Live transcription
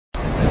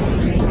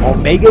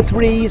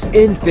Omega-3s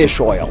in fish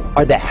oil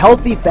are the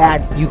healthy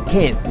fat you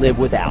can't live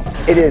without.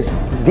 It is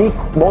the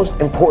most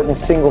important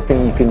single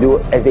thing you can do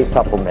as a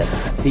supplement.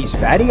 These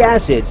fatty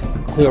acids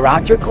clear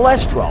out your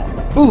cholesterol,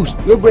 boost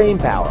your brain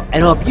power,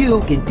 and help you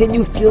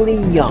continue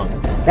feeling young.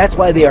 That's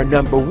why they are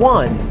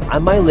 #1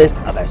 on my list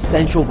of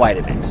essential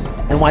vitamins,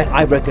 and why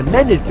I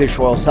recommended fish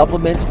oil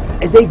supplements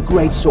as a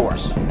great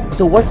source.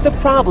 So what's the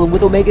problem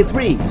with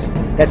omega-3s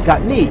that's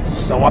got me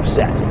so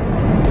upset?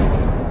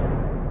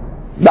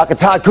 Dr.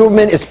 Todd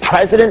Koopman is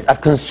president of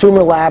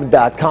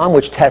ConsumerLab.com,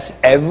 which tests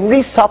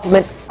every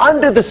supplement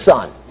under the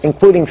sun,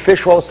 including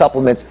fish oil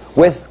supplements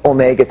with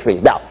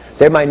omega-3s. Now,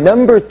 they're my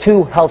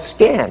 #2 health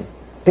scam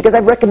because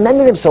I've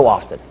recommended them so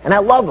often, and I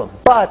love them.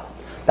 But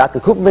Dr.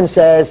 Koopman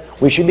says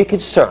we should be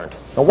concerned.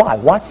 Now, why?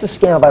 What's the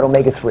scam about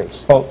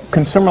omega-3s? Well,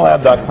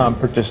 ConsumerLab.com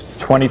purchased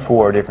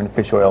 24 different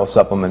fish oil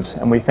supplements,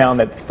 and we found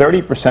that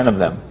 30% of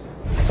them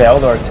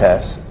failed our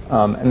tests,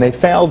 and they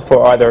failed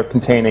for either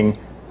containing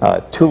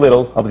too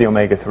little of the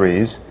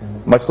omega-3s,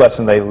 much less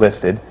than they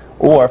listed,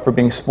 or for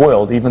being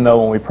spoiled, even though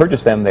when we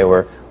purchased them they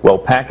were well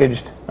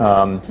packaged,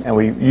 and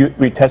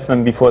we tested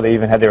them before they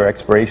even had their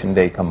expiration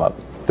date come up.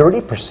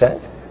 30%?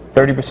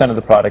 30% of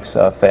the products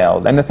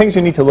failed. And the things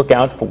you need to look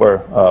out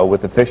for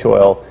with the fish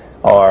oil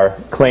are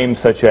claims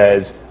such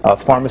as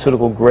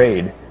pharmaceutical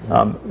grade.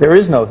 There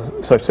is no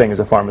such thing as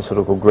a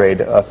pharmaceutical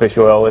grade fish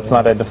oil. It's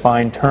not a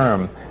defined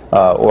term,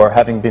 or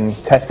having been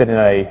tested in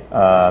a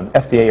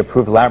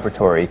FDA-approved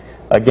laboratory.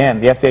 Again,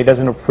 the FDA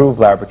doesn't approve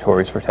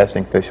laboratories for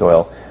testing fish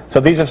oil. So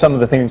these are some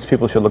of the things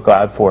people should look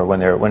out for when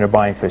they're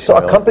buying fish oil.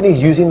 So are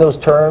companies using those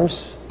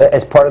terms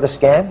as part of the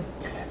scam?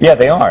 Yeah,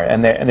 they are,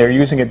 and they're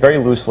using it very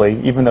loosely,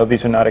 even though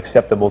these are not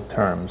acceptable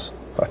terms.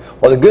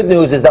 Well, the good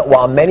news is that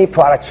while many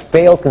products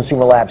failed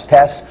Consumer Labs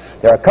tests,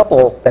 there are a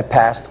couple that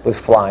passed with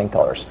flying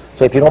colors.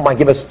 So if you don't mind,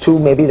 give us two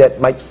maybe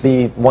that might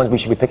be ones we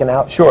should be picking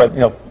out. Sure.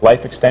 You know,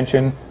 Life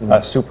Extension,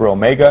 Super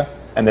Omega,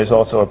 and there's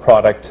also a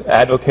product,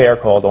 Advocare,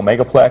 called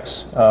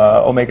Omegaplex,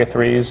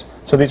 Omega-3s.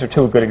 So these are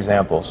two good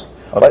examples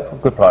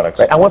of good products.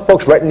 Right. I want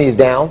folks writing these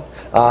down.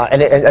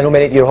 And I know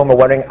many of you at home are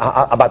wondering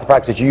about the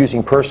products that you're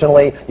using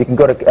personally. You can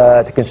go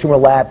to Consumer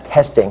Lab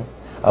Testing,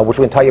 which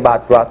we're going to tell you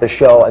about throughout the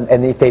show.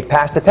 And if they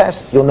pass the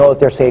test, you'll know that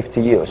they're safe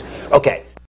to use. Okay.